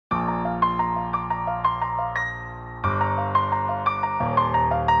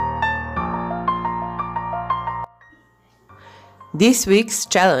This week's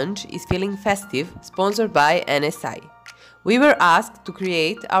challenge is Feeling Festive, sponsored by NSI. We were asked to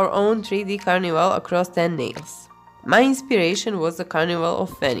create our own 3D carnival across 10 nails. My inspiration was the Carnival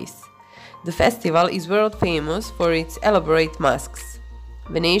of Venice. The festival is world famous for its elaborate masks.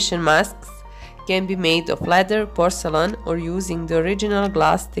 Venetian masks can be made of leather, porcelain, or using the original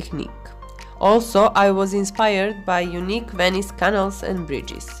glass technique. Also, I was inspired by unique Venice canals and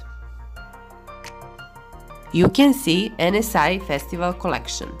bridges. You can see NSI Festival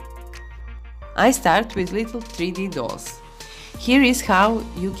collection. I start with little 3D dolls. Here is how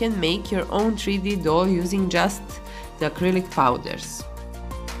you can make your own 3D doll using just the acrylic powders.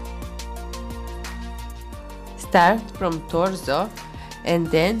 Start from torso and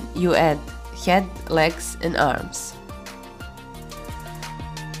then you add head, legs and arms.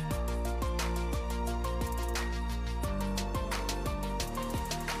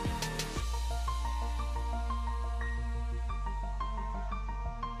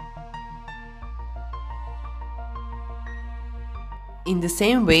 In the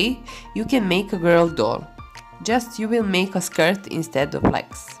same way, you can make a girl doll, just you will make a skirt instead of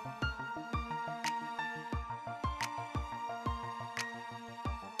legs.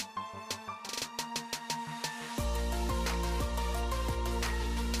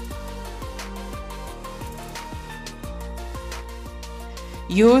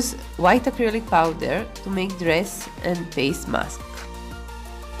 Use white acrylic powder to make dress and face mask.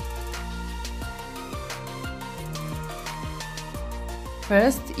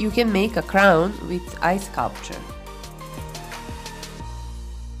 First, you can make a crown with ice sculpture.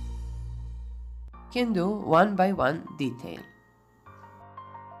 You can do one by one detail.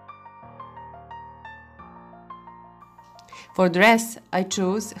 For dress, I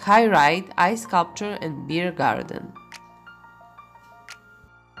choose High Ride, Ice Sculpture and Beer Garden.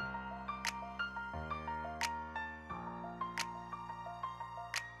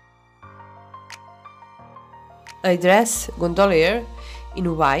 I dress gondolier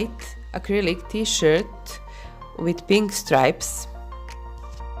in white acrylic t-shirt with pink stripes.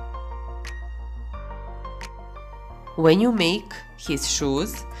 When you make his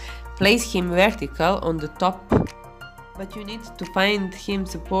shoes, place him vertical on the top, but you need to find him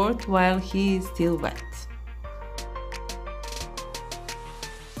support while he is still wet.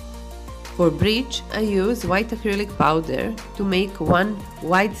 For bridge, I use white acrylic powder to make one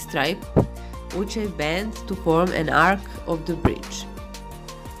wide stripe, which I bend to form an arc of the bridge.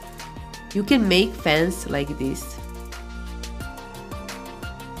 You can make fans like this.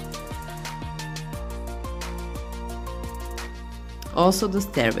 Also the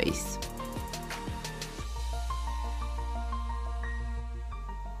stairways.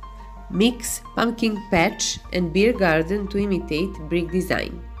 Mix pumpkin patch and beer garden to imitate brick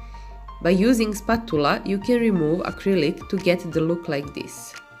design. By using spatula, you can remove acrylic to get the look like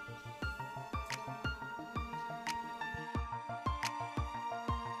this.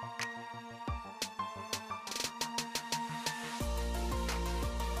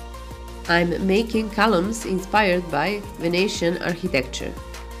 I'm making columns inspired by Venetian architecture.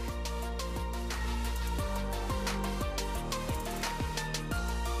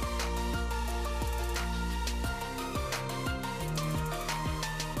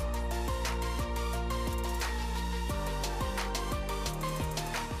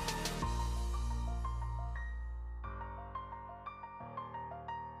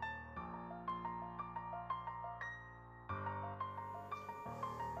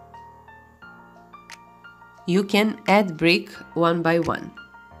 You can add brick one by one.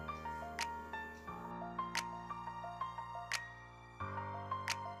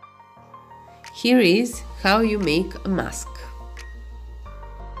 Here is how you make a mask.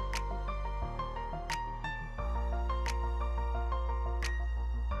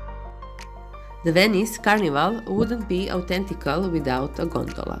 The Venice Carnival wouldn't be authentical without a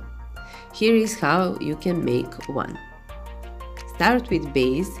gondola. Here is how you can make one. Start with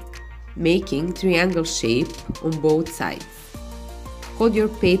base, making triangle shape on both sides. Hold your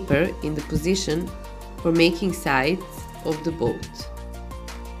paper in the position for making sides of the boat.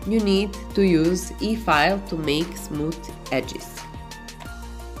 You need to use E-file to make smooth edges.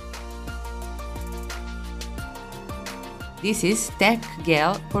 This is tack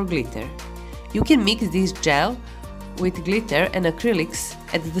gel for glitter. You can mix this gel with glitter and acrylics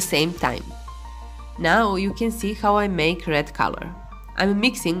at the same time. Now you can see how I make red color. I'm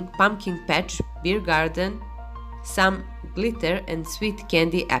mixing pumpkin patch, beer garden, some glitter and sweet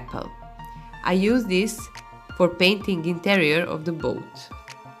candy apple. I use this for painting interior of the boat.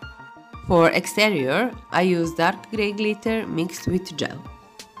 For exterior, I use dark grey glitter mixed with gel.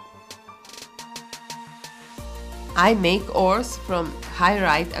 I make oars from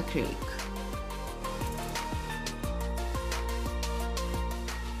high-ride acrylic.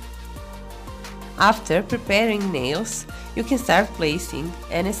 After preparing nails, you can start placing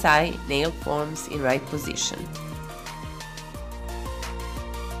NSI nail forms in right position.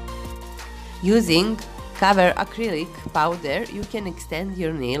 Using cover acrylic powder, you can extend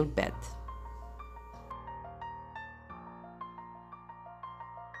your nail bed.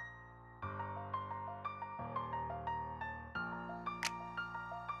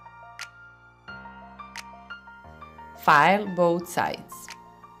 File both sides.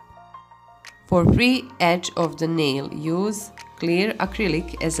 For free edge of the nail, use clear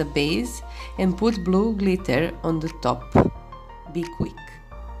acrylic as a base and put blue glitter on the top. Be quick.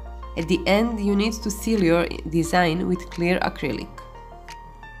 At the end, you need to seal your design with clear acrylic.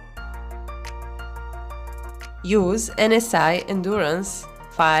 Use NSI Endurance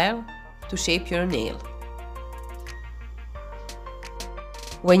file to shape your nail.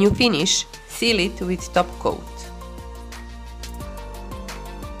 When you finish, seal it with top coat.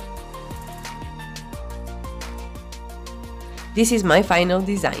 This is my final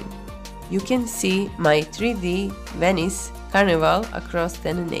design. You can see my 3D Venice Carnival across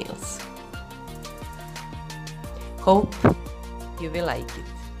 10 nails. Hope you will like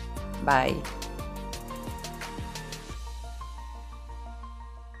it. Bye!